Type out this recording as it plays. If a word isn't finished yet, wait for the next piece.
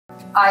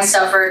I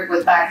suffered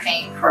with back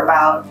pain for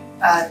about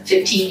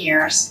 15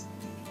 years,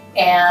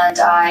 and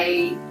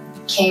I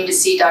came to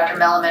see Dr.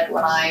 Melamed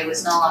when I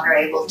was no longer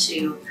able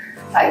to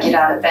get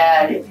out of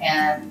bed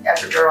and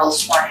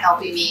epidurals weren't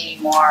helping me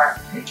anymore.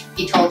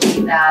 He told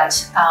me that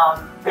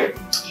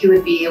he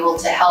would be able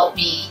to help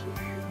me,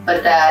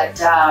 but that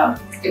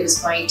it was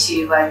going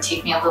to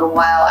take me a little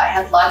while. I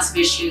had lots of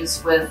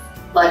issues with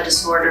blood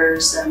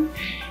disorders, and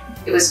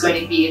it was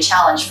going to be a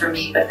challenge for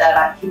me, but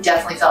that he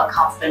definitely felt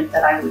confident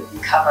that I would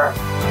recover.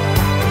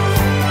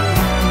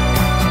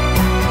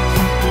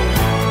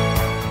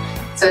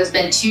 So it's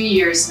been 2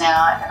 years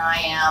now, and I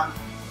am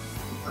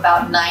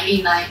about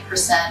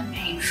 99%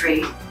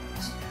 pain-free.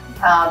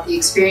 The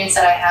experience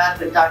that I had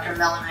with Dr.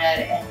 Melamed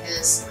and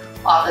his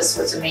office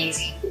was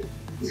amazing.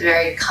 He's a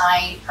very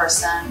kind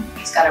person.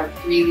 He's got a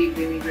really,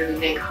 really, really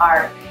big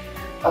heart.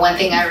 The one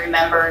thing I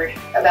remembered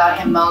about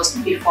him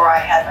most before I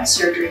had my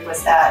surgery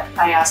was that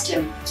I asked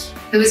him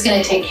who was going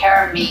to take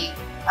care of me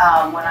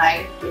when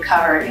I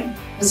recovered and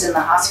was in the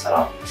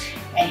hospital.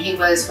 And he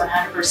was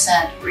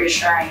 100%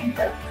 reassuring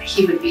that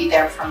he would be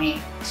there for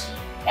me.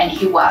 And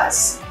he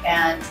was.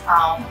 And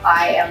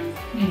I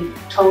am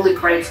totally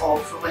grateful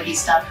for what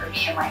he's done for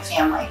me and my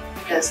family,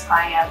 because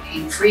I am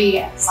pain-free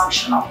and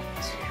functional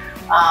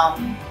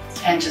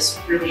and just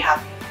really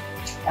happy.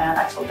 And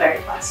I feel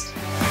very blessed.